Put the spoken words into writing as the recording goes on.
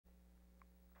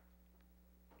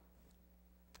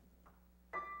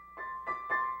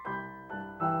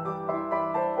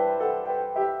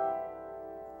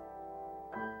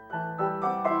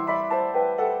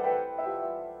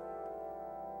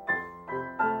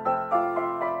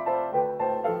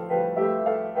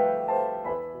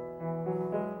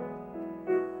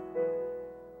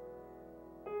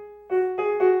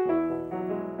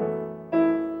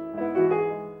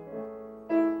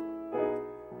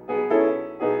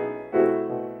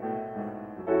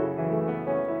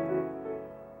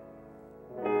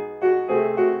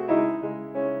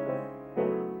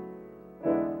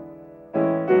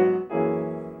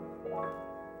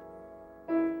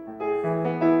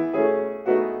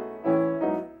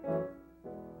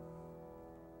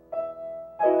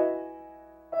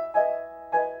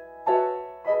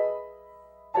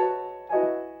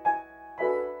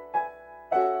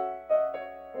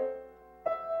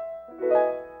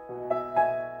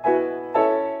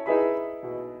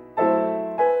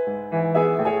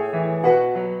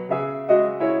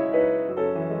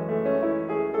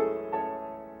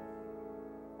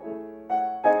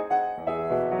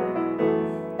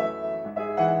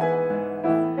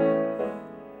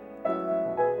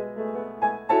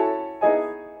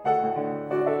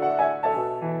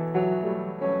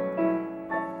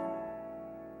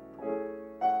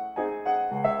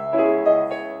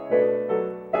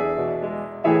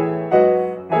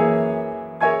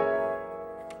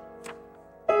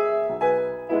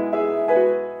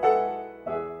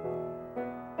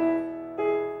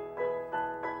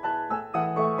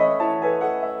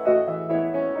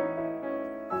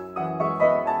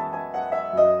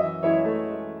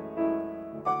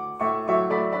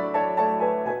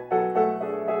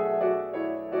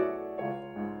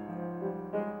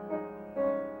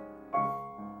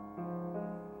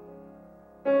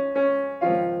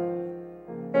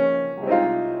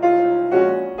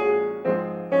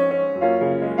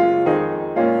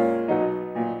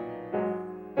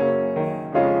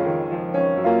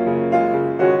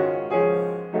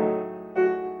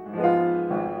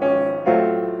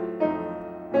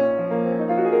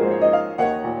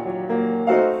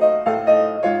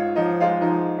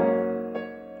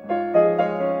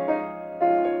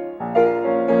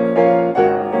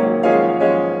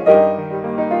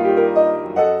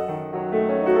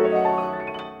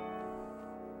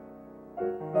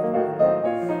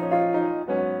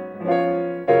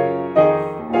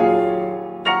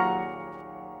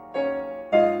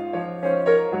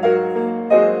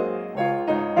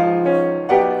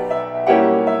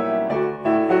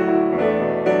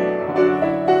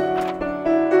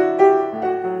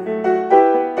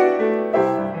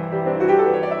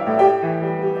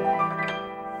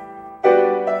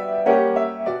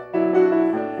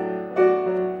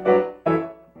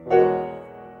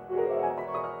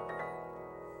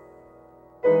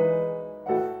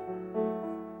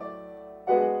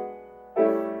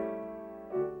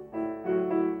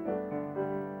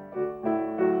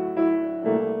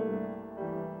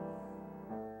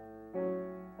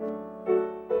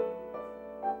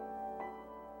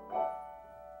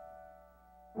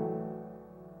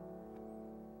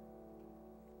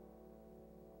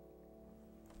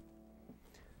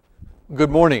Good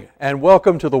morning and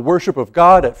welcome to the worship of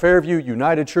God at Fairview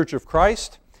United Church of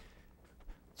Christ.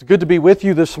 It's good to be with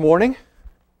you this morning.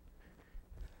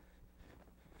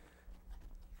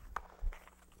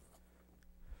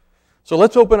 So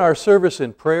let's open our service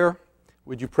in prayer.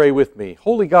 Would you pray with me?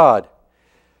 Holy God,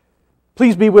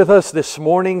 please be with us this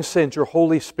morning. Send your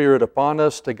Holy Spirit upon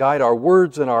us to guide our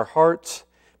words and our hearts.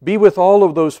 Be with all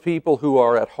of those people who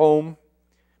are at home.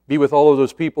 Be with all of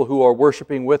those people who are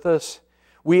worshiping with us.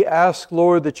 We ask,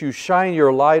 Lord, that you shine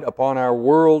your light upon our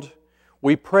world.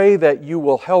 We pray that you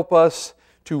will help us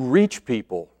to reach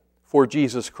people for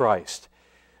Jesus Christ,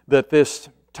 that this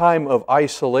time of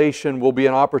isolation will be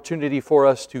an opportunity for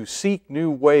us to seek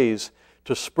new ways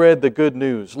to spread the good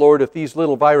news. Lord, if these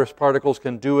little virus particles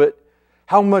can do it,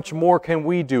 how much more can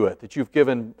we do it? That you've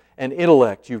given an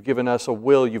intellect, you've given us a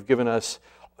will, you've given us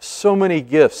so many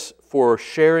gifts for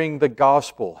sharing the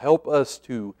gospel. Help us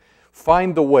to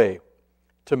find the way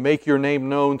to make your name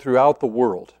known throughout the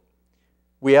world.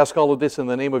 We ask all of this in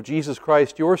the name of Jesus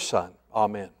Christ, your Son.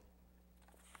 Amen.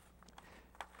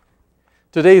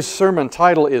 Today's sermon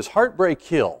title is Heartbreak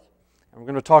Hill. And we're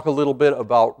going to talk a little bit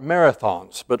about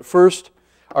marathons. But first,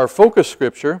 our focus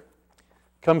scripture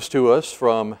comes to us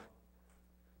from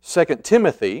 2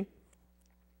 Timothy,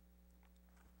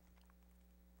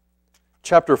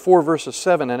 chapter 4, verses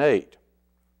 7 and 8.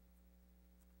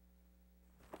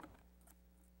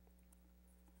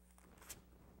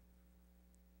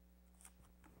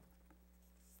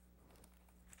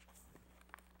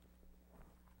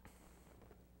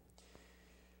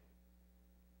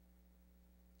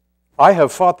 I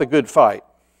have fought the good fight.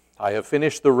 I have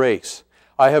finished the race.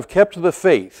 I have kept the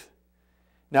faith.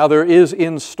 Now there is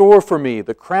in store for me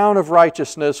the crown of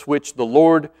righteousness, which the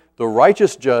Lord, the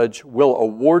righteous judge, will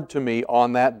award to me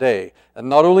on that day. And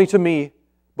not only to me,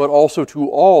 but also to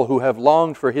all who have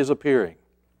longed for his appearing.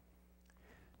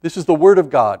 This is the word of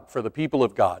God for the people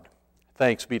of God.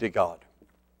 Thanks be to God.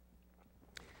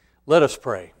 Let us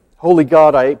pray. Holy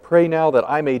God, I pray now that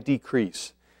I may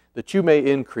decrease, that you may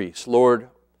increase. Lord,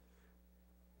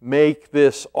 make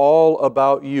this all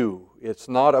about you. It's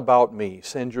not about me.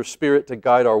 Send your Spirit to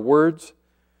guide our words,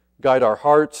 guide our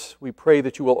hearts. We pray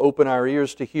that you will open our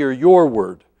ears to hear your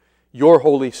word, your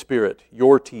Holy Spirit,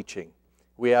 your teaching.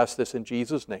 We ask this in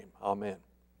Jesus' name. Amen.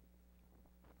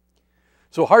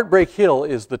 So Heartbreak Hill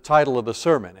is the title of the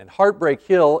sermon. And Heartbreak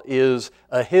Hill is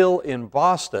a hill in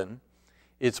Boston.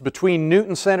 It's between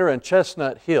Newton Center and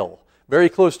Chestnut Hill, very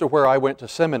close to where I went to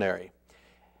seminary.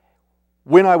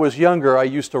 When I was younger, I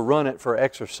used to run it for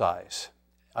exercise.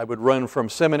 I would run from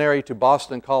seminary to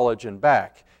Boston College and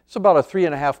back. It's about a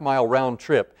 3.5-mile round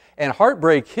trip. And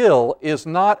Heartbreak Hill is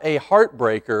not a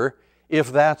heartbreaker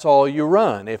if that's all you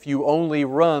run. If you only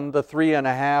run the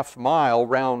 3.5-mile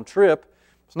round trip,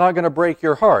 it's not going to break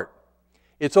your heart.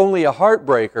 It's only a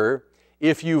heartbreaker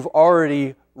if you've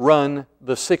already run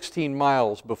the 16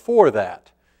 miles before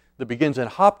that. That begins in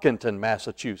Hopkinton,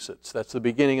 Massachusetts. That's the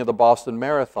beginning of the Boston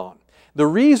Marathon. The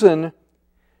reason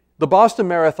the Boston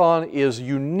Marathon is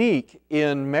unique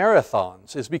in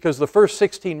marathons is because the first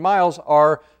 16 miles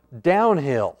are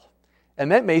downhill.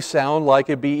 And that may sound like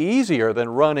it'd be easier than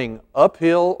running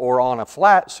uphill or on a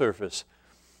flat surface,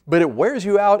 but it wears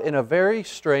you out in a very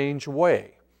strange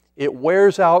way. It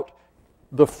wears out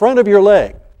the front of your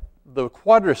leg, the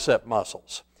quadricep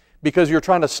muscles, because you're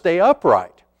trying to stay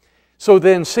upright. So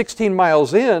then 16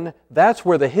 miles in, that's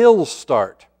where the hills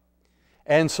start.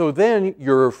 And so then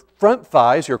your front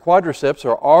thighs, your quadriceps,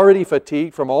 are already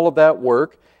fatigued from all of that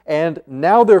work, and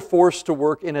now they're forced to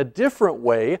work in a different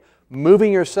way,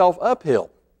 moving yourself uphill.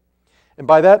 And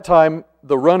by that time,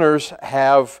 the runners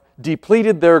have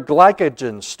depleted their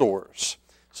glycogen stores.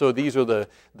 So these are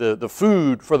the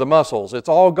food for the muscles. It's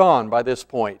all gone by this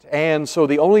point. And so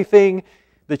the only thing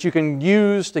that you can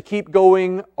use to keep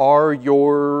going are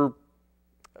your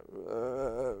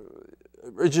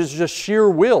it's just sheer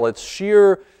will.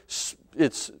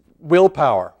 It's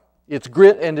willpower. It's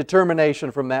grit and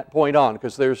determination from that point on,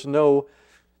 because there's no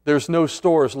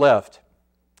stores left.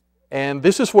 And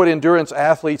this is what endurance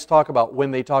athletes talk about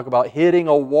when they talk about hitting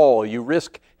a wall. You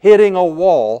risk hitting a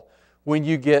wall when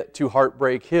you get to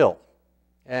Heartbreak Hill.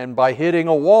 And by hitting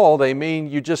a wall, they mean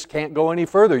you just can't go any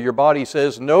further. Your body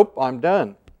says, nope, I'm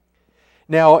done.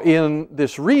 Now, in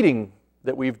this reading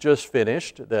that we've just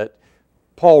finished, that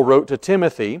Paul wrote to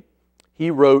Timothy,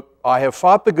 he wrote, I have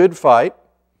fought the good fight,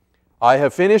 I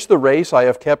have finished the race, I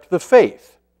have kept the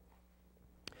faith.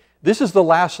 This is the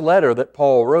last letter that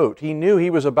Paul wrote. He knew he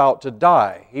was about to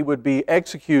die. He would be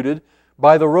executed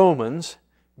by the Romans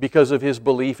because of his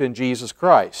belief in Jesus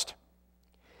Christ.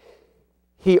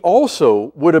 He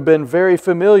also would have been very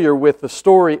familiar with the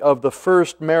story of the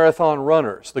first marathon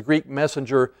runners, the Greek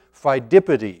messenger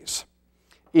Phidippides.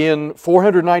 In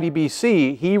 490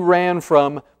 BC, he ran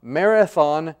from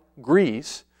Marathon,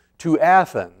 Greece, to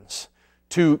Athens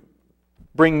to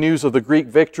bring news of the Greek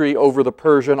victory over the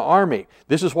Persian army.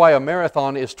 This is why a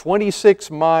marathon is 26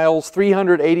 miles,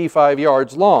 385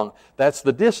 yards long. That's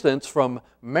the distance from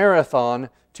Marathon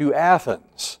to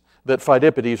Athens that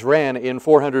Phidippides ran in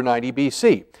 490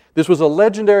 BC. This was a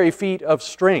legendary feat of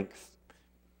strength,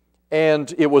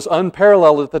 and it was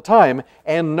unparalleled at the time,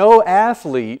 and no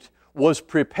athlete was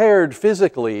prepared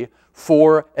physically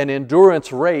for an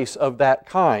endurance race of that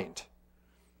kind.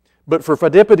 But for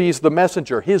Phidippides the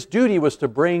messenger, his duty was to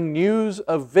bring news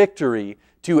of victory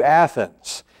to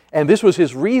Athens. And this was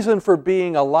his reason for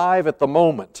being alive at the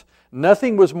moment.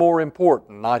 Nothing was more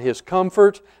important, not his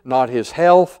comfort, not his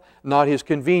health, not his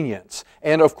convenience.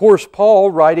 And of course,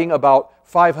 Paul, writing about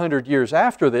 500 years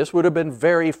after this, would have been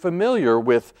very familiar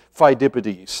with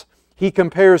Phidippides. He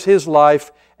compares his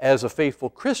life as a faithful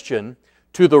Christian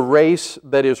to the race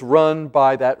that is run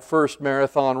by that first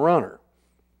marathon runner.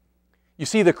 You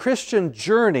see, the Christian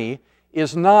journey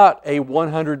is not a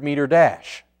 100-meter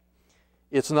dash.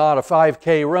 It's not a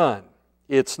 5K run.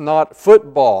 It's not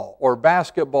football or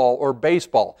basketball or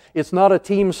baseball. It's not a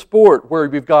team sport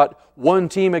where you've got one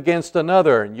team against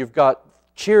another and you've got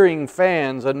cheering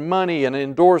fans and money and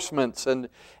endorsements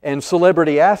and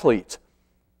celebrity athletes.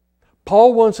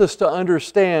 Paul wants us to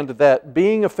understand that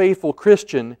being a faithful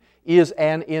Christian is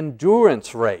an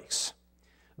endurance race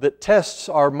that tests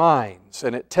our minds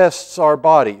and it tests our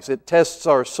bodies, it tests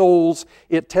our souls,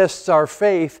 it tests our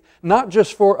faith, not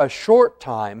just for a short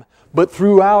time, but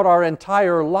throughout our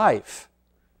entire life.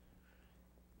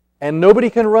 And nobody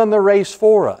can run the race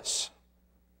for us.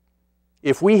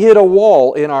 If we hit a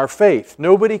wall in our faith,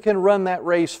 nobody can run that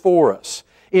race for us.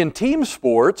 In team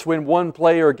sports, when one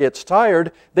player gets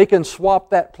tired, they can swap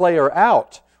that player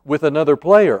out with another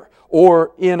player.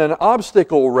 Or in an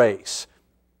obstacle race,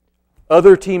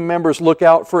 other team members look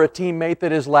out for a teammate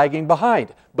that is lagging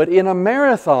behind. But in a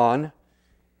marathon,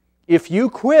 if you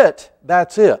quit,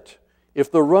 that's it. If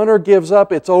the runner gives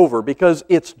up, it's over, because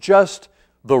it's just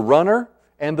the runner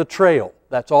and the trail.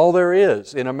 That's all there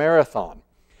is in a marathon.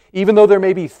 Even though there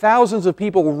may be thousands of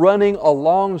people running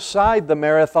alongside the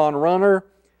marathon runner,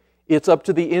 it's up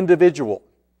to the individual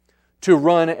to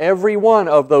run every one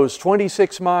of those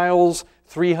 26 miles,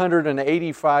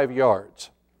 385 yards.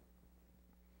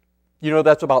 You know,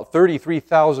 that's about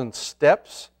 33,000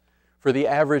 steps for the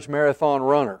average marathon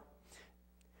runner.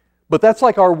 But that's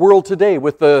like our world today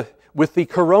with the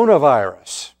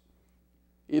coronavirus.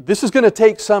 This is going to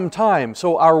take some time.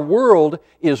 So our world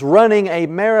is running a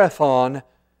marathon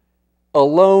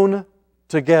alone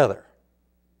together.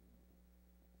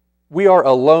 We are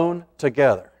alone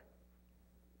together.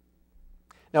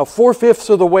 Now, 4/5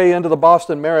 of the way into the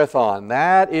Boston Marathon,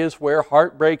 that is where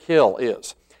Heartbreak Hill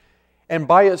is. And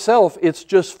by itself, it's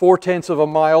just 4/10 of a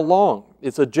mile long.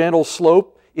 It's a gentle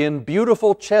slope in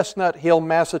beautiful Chestnut Hill,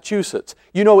 Massachusetts.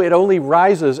 You know, it only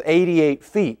rises 88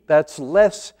 feet. That's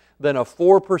less than a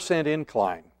 4%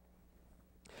 incline.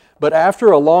 But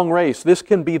after a long race, this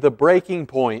can be the breaking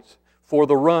point for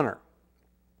the runner.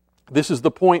 This is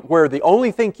the point where the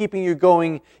only thing keeping you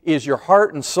going is your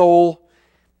heart and soul.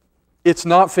 It's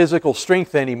not physical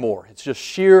strength anymore. It's just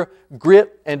sheer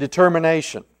grit and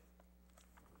determination.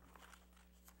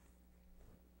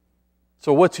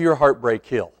 So what's your Heartbreak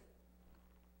Hill?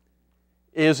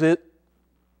 Is it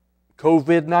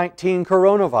COVID-19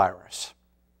 coronavirus?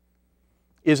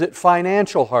 Is it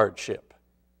financial hardship?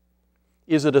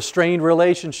 Is it a strained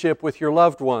relationship with your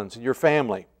loved ones and your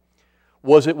family?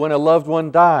 Was it when a loved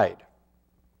one died?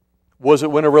 Was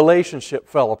it when a relationship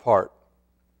fell apart?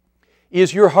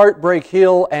 Is your Heartbreak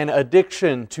Hill an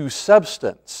addiction to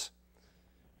substance?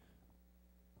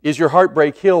 Is your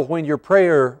Heartbreak Hill when your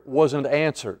prayer wasn't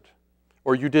answered,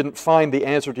 or you didn't find the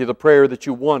answer to the prayer that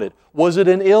you wanted? Was it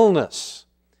an illness?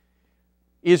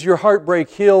 Is your Heartbreak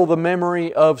Hill the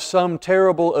memory of some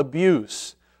terrible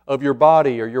abuse of your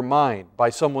body or your mind by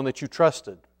someone that you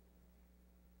trusted?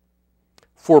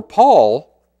 For Paul,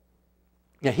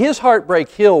 his Heartbreak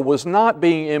Hill was not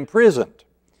being imprisoned.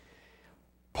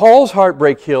 Paul's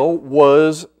Heartbreak Hill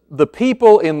was the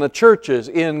people in the churches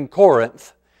in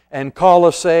Corinth and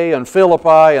Colossae and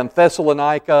Philippi and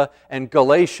Thessalonica and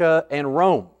Galatia and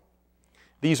Rome.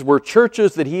 These were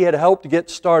churches that he had helped get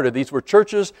started. These were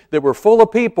churches that were full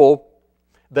of people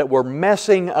that were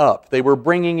messing up. They were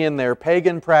bringing in their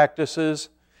pagan practices.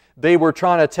 They were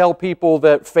trying to tell people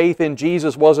that faith in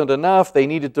Jesus wasn't enough. They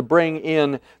needed to bring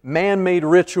in man-made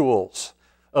rituals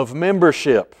of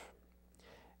membership.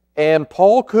 And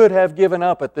Paul could have given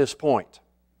up at this point.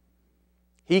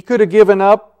 He could have given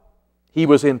up. He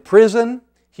was in prison.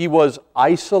 He was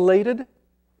isolated.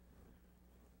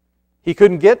 He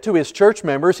couldn't get to his church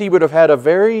members. He would have had a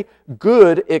very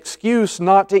good excuse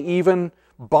not to even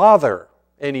bother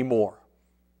anymore.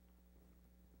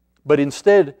 But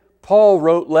instead, Paul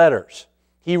wrote letters.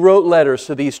 He wrote letters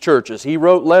to these churches. He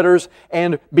wrote letters,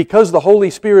 and because the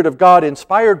Holy Spirit of God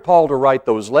inspired Paul to write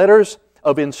those letters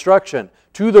of instruction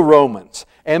to the Romans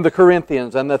and the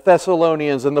Corinthians and the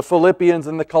Thessalonians and the Philippians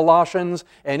and the Colossians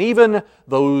and even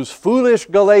those foolish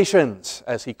Galatians,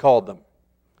 as he called them.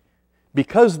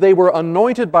 Because they were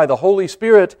anointed by the Holy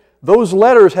Spirit, those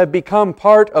letters have become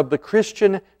part of the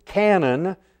Christian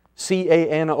canon,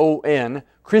 C-A-N-O-N,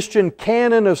 Christian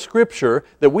canon of Scripture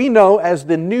that we know as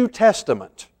the New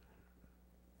Testament.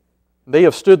 They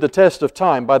have stood the test of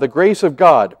time by the grace of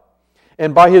God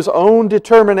and by his own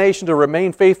determination to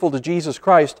remain faithful to Jesus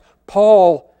Christ.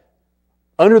 Paul,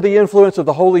 under the influence of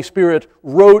the Holy Spirit,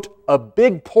 wrote a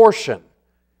big portion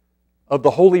of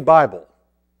the Holy Bible,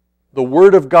 the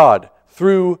Word of God,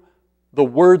 through the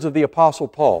words of the Apostle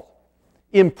Paul.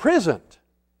 Imprisoned,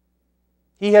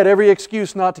 he had every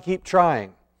excuse not to keep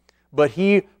trying, but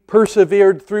he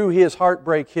persevered through his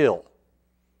Heartbreak Hill.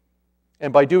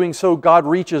 And by doing so, God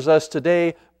reaches us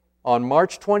today on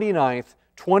March 29th,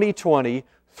 2020,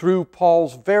 through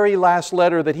Paul's very last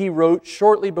letter that he wrote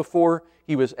shortly before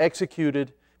he was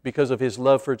executed because of his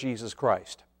love for Jesus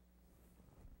Christ.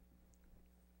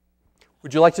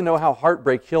 Would you like to know how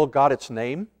Heartbreak Hill got its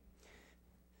name?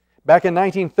 Back in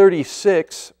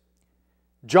 1936,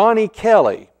 Johnny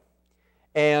Kelly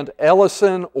and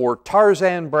Ellison or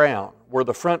Tarzan Brown were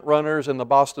the front runners in the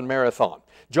Boston Marathon.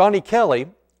 Johnny Kelly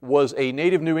was a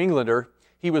native New Englander.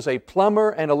 He was a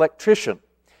plumber and electrician,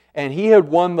 and he had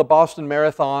won the Boston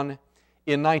Marathon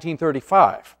in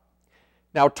 1935.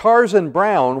 Now, Tarzan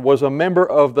Brown was a member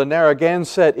of the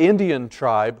Narragansett Indian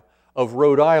tribe of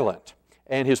Rhode Island,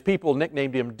 and his people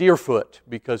nicknamed him Deerfoot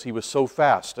because he was so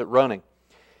fast at running.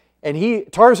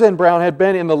 And Tarzan Brown had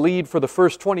been in the lead for the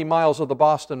first 20 miles of the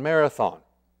Boston Marathon.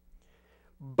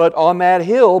 But on that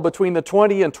hill, between the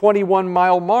 20 and 21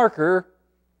 mile marker,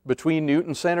 between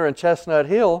Newton Center and Chestnut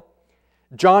Hill,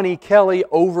 Johnny Kelly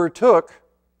overtook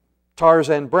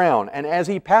Tarzan Brown. And as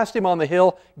he passed him on the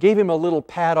hill, gave him a little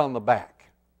pat on the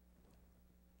back.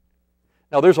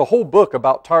 Now, there's a whole book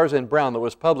about Tarzan Brown that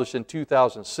was published in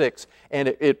 2006,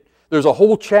 and there's a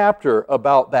whole chapter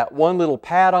about that one little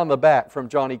pat on the back from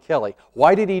Johnny Kelly.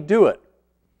 Why did he do it?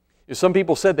 Some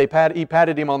people said he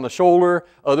patted him on the shoulder.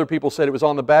 Other people said it was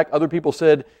on the back. Other people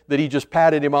said that he just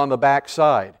patted him on the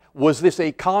backside. Was this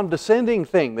a condescending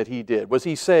thing that he did? Was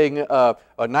he saying, a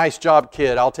nice job,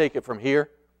 kid, I'll take it from here?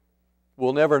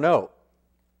 We'll never know.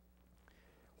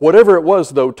 Whatever it was,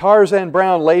 though, Tarzan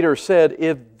Brown later said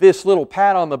if this little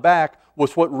pat on the back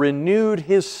was what renewed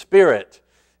his spirit.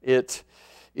 It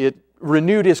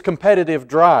renewed his competitive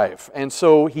drive. And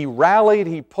so he rallied,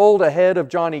 he pulled ahead of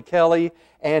Johnny Kelly,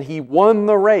 and he won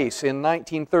the race in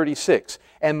 1936.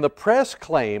 And the press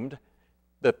claimed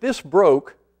that this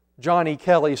broke Johnny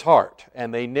Kelly's heart,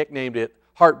 and they nicknamed it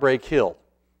Heartbreak Hill,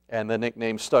 and the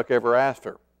nickname stuck ever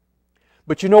after.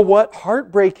 But you know what?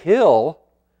 Heartbreak Hill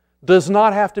does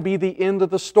not have to be the end of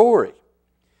the story.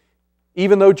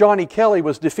 Even though Johnny Kelly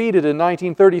was defeated in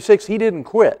 1936, he didn't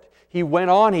quit. He went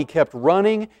on, he kept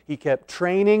running, he kept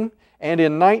training, and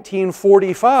in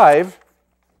 1945,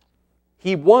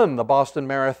 he won the Boston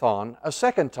Marathon a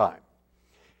second time.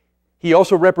 He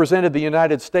also represented the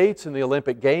United States in the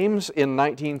Olympic Games in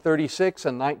 1936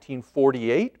 and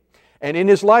 1948. And in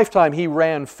his lifetime, he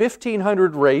ran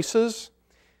 1,500 races,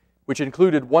 which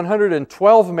included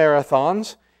 112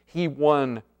 marathons. He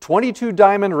won 22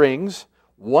 diamond rings,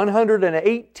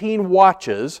 118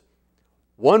 watches,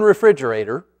 1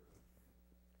 refrigerator,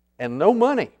 and no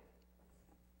money.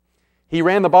 He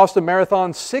ran the Boston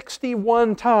Marathon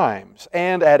 61 times,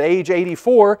 and at age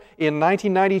 84, in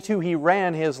 1992, he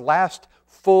ran his last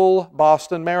full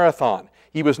Boston Marathon.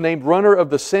 He was named Runner of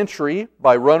the Century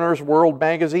by Runner's World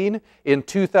magazine in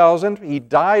 2000. He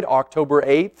died October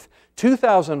 8th,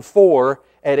 2004,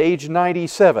 at age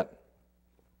 97.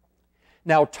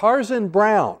 Now, Tarzan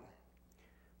Brown,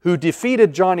 who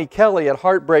defeated Johnny Kelly at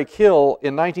Heartbreak Hill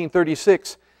in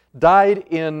 1936, died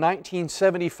in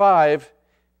 1975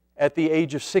 at the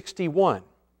age of 61.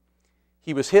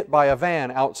 He was hit by a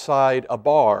van outside a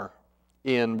bar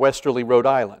in Westerly, Rhode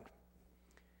Island.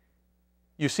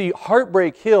 You see,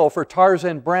 Heartbreak Hill for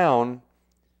Tarzan Brown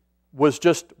was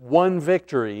just one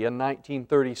victory in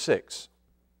 1936.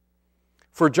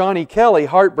 For Johnny Kelly,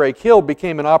 Heartbreak Hill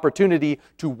became an opportunity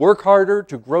to work harder,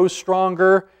 to grow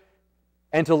stronger,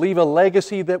 and to leave a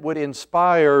legacy that would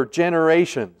inspire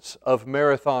generations of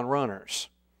marathon runners.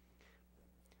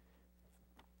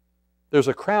 There's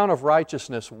a crown of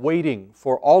righteousness waiting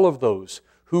for all of those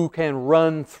who can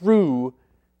run through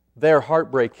their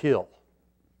Heartbreak Hill.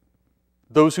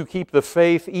 Those who keep the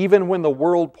faith even when the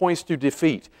world points to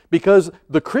defeat. Because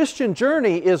the Christian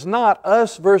journey is not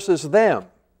us versus them,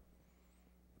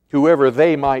 whoever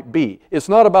they might be. It's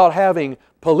not about having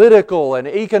political and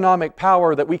economic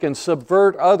power that we can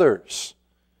subvert others.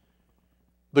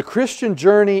 The Christian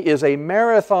journey is a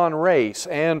marathon race,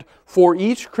 and for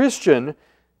each Christian,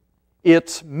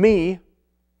 it's me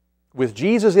with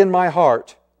Jesus in my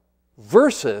heart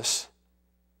versus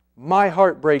my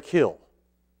Heartbreak Hill.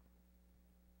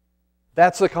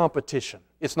 That's the competition.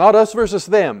 It's not us versus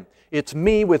them. It's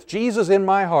me with Jesus in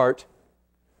my heart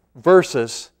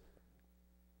versus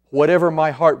whatever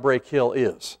my Heartbreak Hill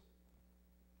is.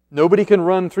 Nobody can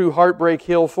run through Heartbreak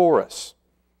Hill for us.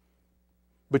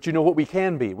 But you know what we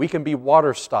can be? We can be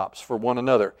water stops for one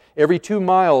another. Every 2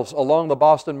 miles along the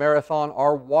Boston Marathon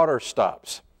are water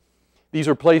stops. These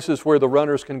are places where the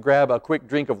runners can grab a quick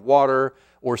drink of water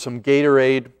or some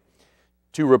Gatorade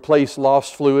to replace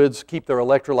lost fluids, keep their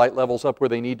electrolyte levels up where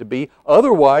they need to be.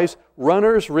 Otherwise,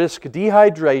 runners risk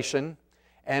dehydration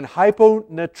and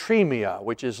hyponatremia,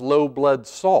 which is low blood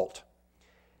salt.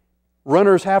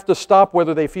 Runners have to stop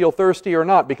whether they feel thirsty or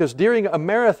not, because during a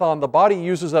marathon, the body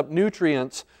uses up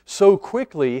nutrients so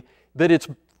quickly that it's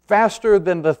faster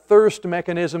than the thirst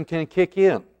mechanism can kick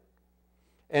in.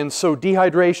 And so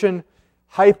dehydration,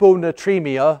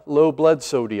 hyponatremia, low blood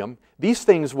sodium, these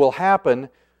things will happen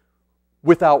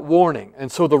without warning.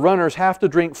 And so the runners have to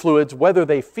drink fluids whether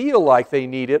they feel like they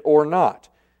need it or not.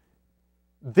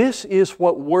 This is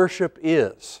what worship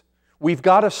is. We've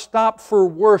got to stop for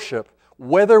worship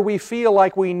whether we feel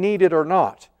like we need it or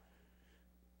not.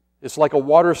 It's like a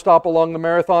water stop along the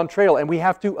marathon trail, and we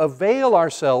have to avail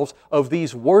ourselves of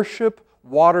these worship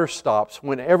water stops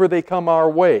whenever they come our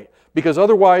way, because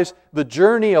otherwise the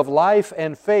journey of life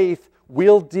and faith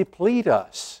will deplete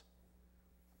us.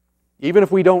 Even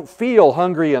if we don't feel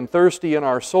hungry and thirsty in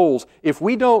our souls, if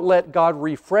we don't let God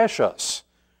refresh us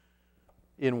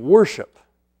in worship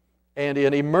and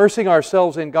in immersing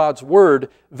ourselves in God's Word,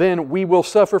 then we will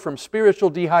suffer from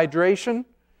spiritual dehydration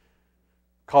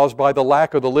caused by the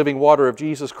lack of the living water of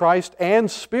Jesus Christ,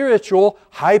 and spiritual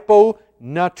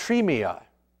hyponatremia,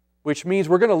 which means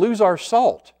we're going to lose our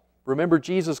salt. Remember,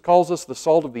 Jesus calls us the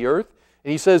salt of the earth,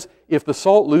 and He says, if the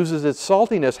salt loses its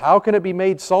saltiness, how can it be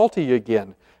made salty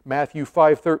again? Matthew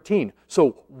 5:13.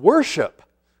 So worship,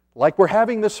 like we're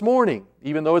having this morning,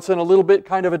 even though it's in a little bit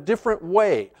kind of a different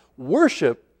way,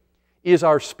 worship is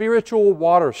our spiritual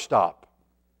water stop.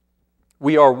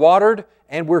 We are watered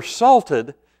and we're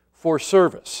salted for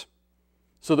service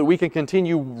so that we can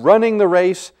continue running the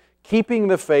race, keeping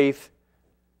the faith,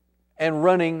 and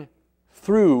running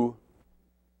through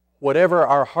whatever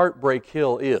our Heartbreak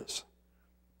Hill is.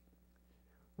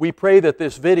 We pray that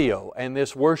this video and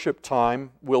this worship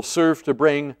time will serve to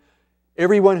bring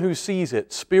everyone who sees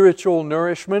it spiritual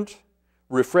nourishment,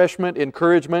 refreshment,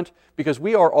 encouragement, because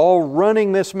we are all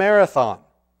running this marathon.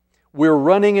 We're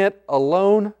running it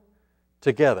alone,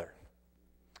 together.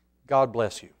 God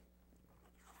bless you.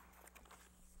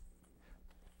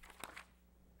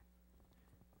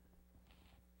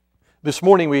 This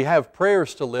morning we have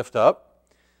prayers to lift up.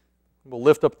 We'll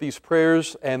lift up these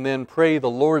prayers and then pray the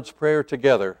Lord's Prayer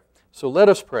together. So let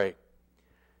us pray.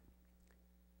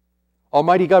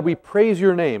 Almighty God, we praise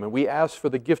Your name and we ask for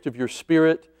the gift of Your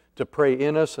Spirit to pray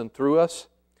in us and through us.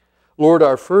 Lord,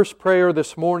 our first prayer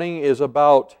this morning is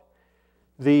about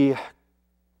the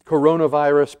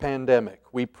coronavirus pandemic.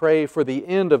 We pray for the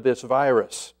end of this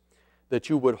virus, that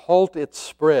You would halt its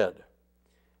spread.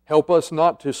 Help us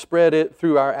not to spread it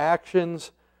through our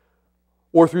actions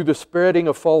or through the spreading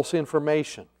of false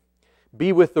information.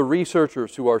 Be with the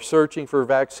researchers who are searching for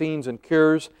vaccines and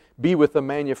cures. Be with the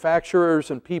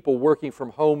manufacturers and people working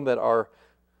from home that are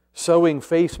sewing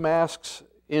face masks,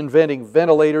 inventing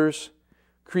ventilators,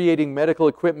 creating medical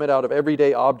equipment out of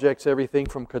everyday objects, everything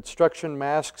from construction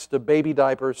masks to baby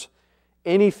diapers,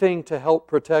 anything to help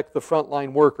protect the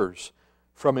frontline workers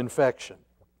from infection.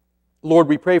 Lord,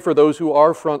 we pray for those who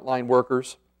are frontline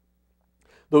workers,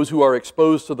 those who are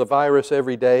exposed to the virus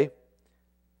every day.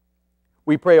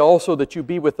 We pray also that You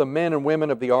be with the men and women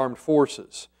of the armed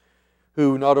forces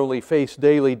who not only face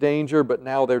daily danger, but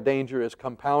now their danger is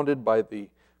compounded by the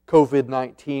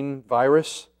COVID-19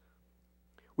 virus.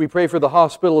 We pray for the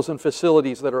hospitals and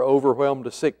facilities that are overwhelmed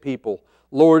with sick people.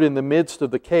 Lord, in the midst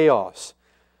of the chaos,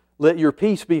 let Your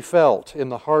peace be felt in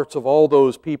the hearts of all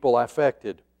those people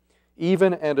affected.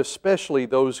 even and especially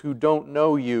those who don't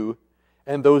know you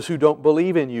and those who don't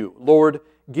believe in you. Lord,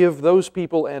 give those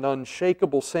people an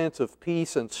unshakable sense of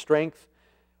peace and strength,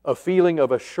 a feeling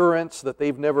of assurance that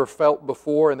they've never felt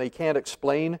before and they can't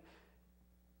explain,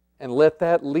 and let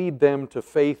that lead them to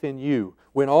faith in you.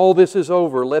 When all this is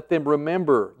over, let them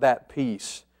remember that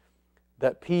peace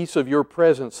of your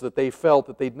presence that they felt,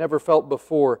 that they'd never felt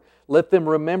before. Let them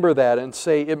remember that and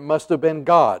say, it must have been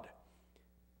God.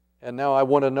 And now I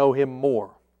want to know Him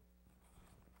more.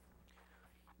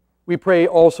 We pray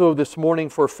also this morning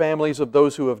for families of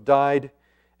those who have died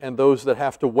and those that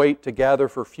have to wait to gather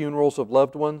for funerals of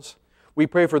loved ones. We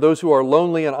pray for those who are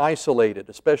lonely and isolated,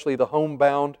 especially the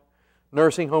homebound,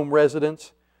 nursing home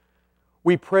residents.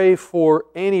 We pray for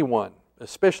anyone,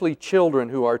 especially children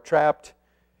who are trapped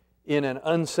in an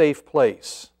unsafe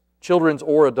place, children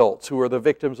or adults who are the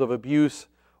victims of abuse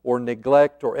or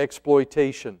neglect or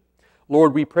exploitation.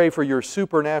 Lord, we pray for your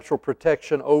supernatural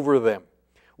protection over them.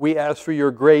 We ask for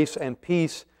your grace and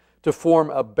peace to form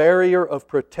a barrier of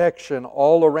protection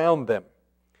all around them,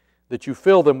 that you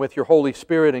fill them with your Holy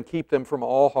Spirit and keep them from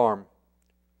all harm.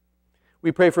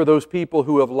 We pray for those people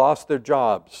who have lost their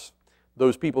jobs,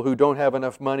 those people who don't have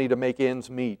enough money to make ends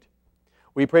meet.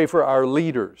 We pray for our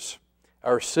leaders,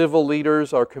 our civil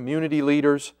leaders, our community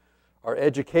leaders, our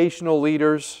educational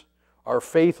leaders, our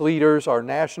faith leaders, our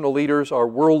national leaders, our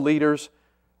world leaders,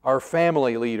 our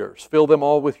family leaders. Fill them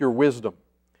all with your wisdom.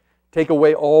 Take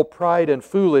away all pride and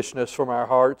foolishness from our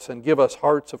hearts and give us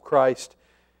hearts of Christ.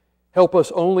 Help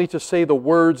us only to say the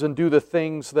words and do the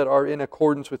things that are in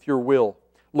accordance with your will.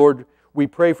 Lord, we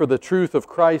pray for the truth of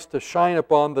Christ to shine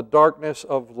upon the darkness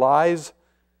of lies,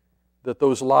 that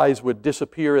those lies would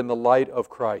disappear in the light of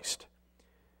Christ.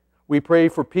 We pray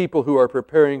for people who are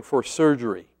preparing for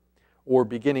surgery or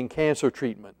beginning cancer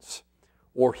treatments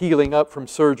or healing up from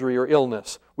surgery or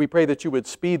illness. We pray that you would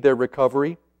speed their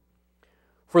recovery.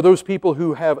 For those people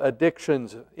who have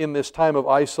addictions in this time of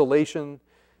isolation,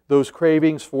 those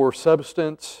cravings for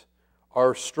substance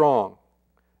are strong,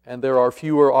 and there are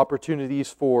fewer opportunities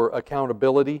for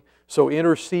accountability. So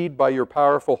intercede by your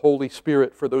powerful Holy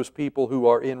Spirit for those people who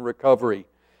are in recovery.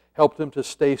 Help them to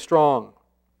stay strong.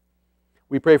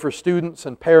 We pray for students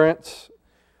and parents,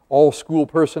 all school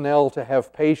personnel, to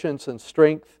have patience and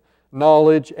strength,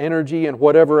 knowledge, energy, and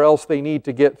whatever else they need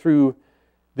to get through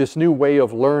this new way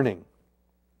of learning.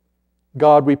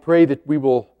 God, we pray that we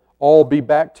will all be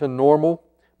back to normal,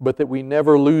 but that we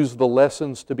never lose the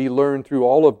lessons to be learned through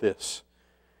all of this.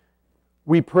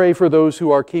 We pray for those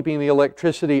who are keeping the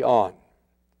electricity on.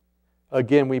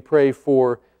 Again, we pray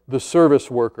for the service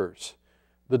workers,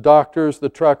 the doctors, the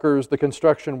truckers, the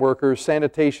construction workers,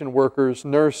 sanitation workers,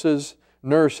 nurses,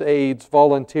 nurse aides,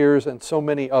 volunteers, and so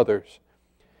many others.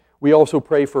 We also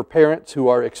pray for parents who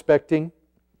are expecting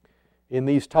in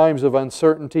these times of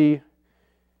uncertainty,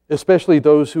 especially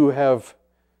those who have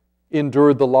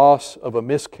endured the loss of a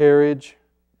miscarriage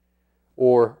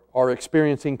or are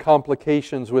experiencing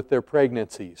complications with their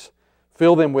pregnancies.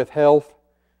 Fill them with health.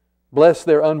 Bless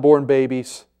their unborn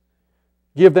babies.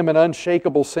 Give them an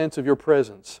unshakable sense of your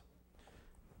presence.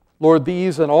 Lord,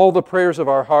 these and all the prayers of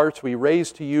our hearts we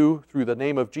raise to you through the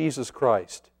name of Jesus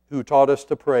Christ, who taught us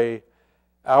to pray,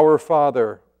 Our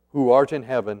Father, who art in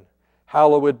heaven,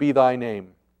 hallowed be thy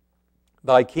name.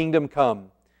 Thy kingdom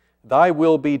come, thy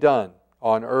will be done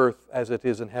on earth as it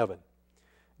is in heaven.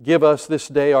 Give us this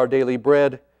day our daily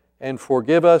bread, and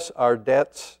forgive us our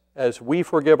debts as we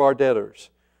forgive our debtors.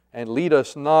 And lead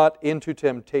us not into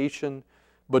temptation,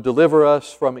 but deliver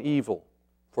us from evil.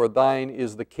 For thine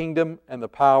is the kingdom and the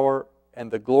power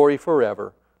and the glory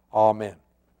forever. Amen.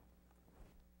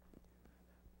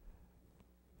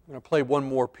 I'm going to play one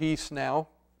more piece now.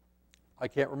 I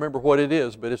can't remember what it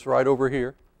is, but it's right over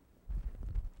here.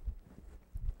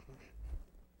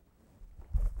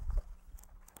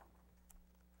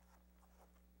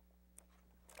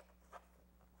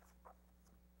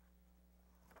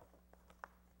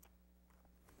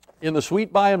 In the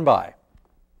sweet by and by.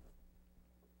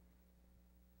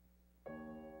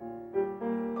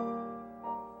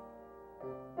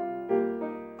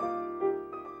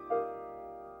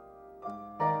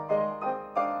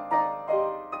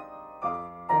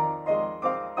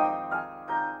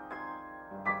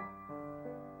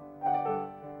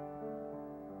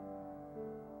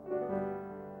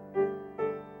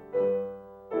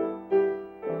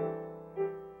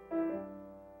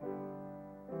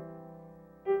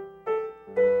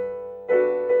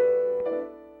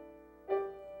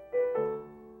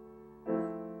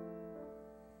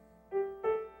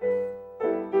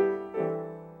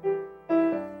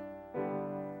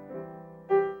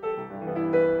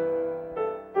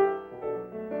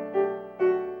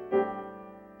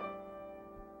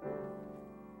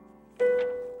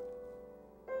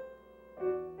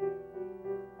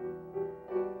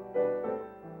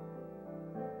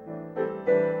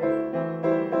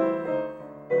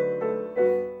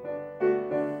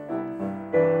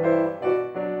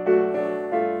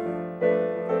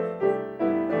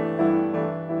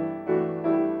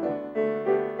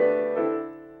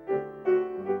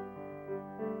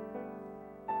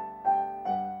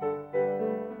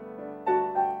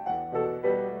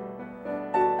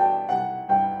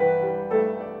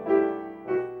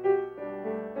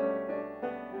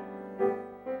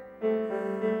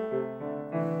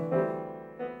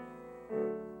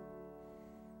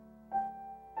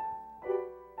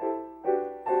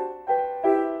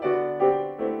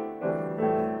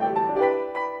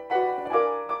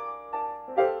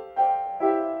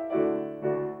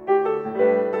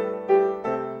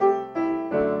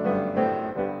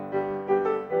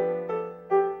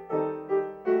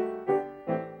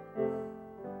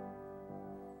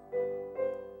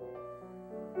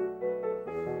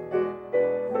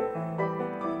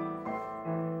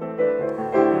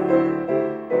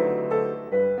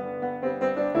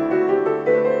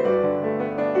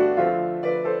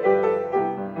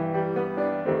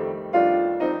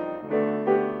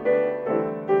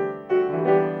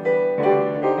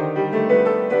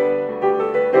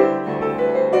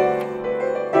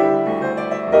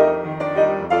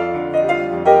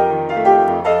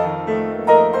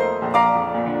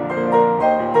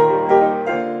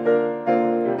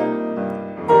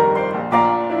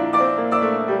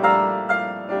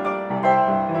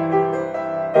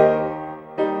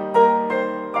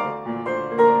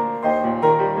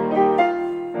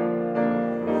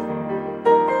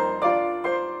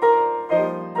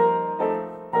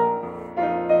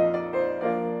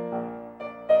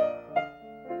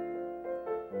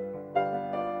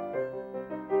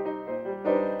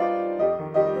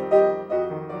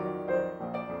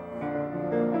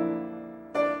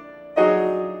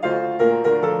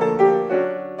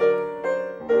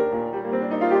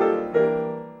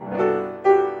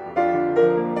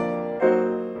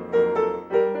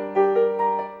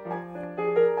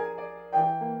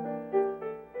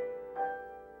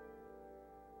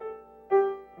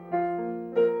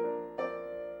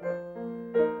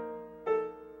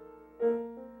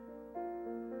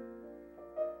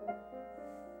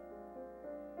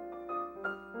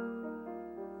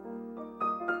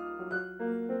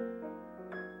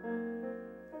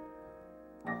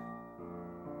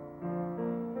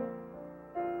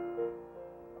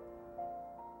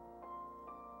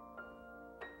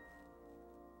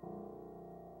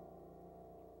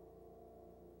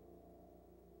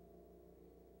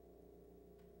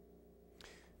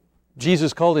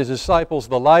 Jesus called His disciples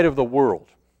the light of the world.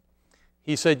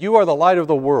 He said, "You are the light of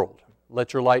the world.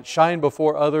 Let your light shine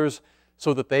before others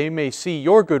so that they may see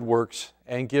your good works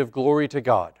and give glory to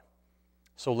God."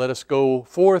 So let us go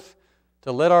forth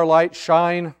to let our light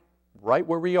shine right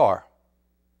where we are.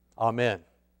 Amen.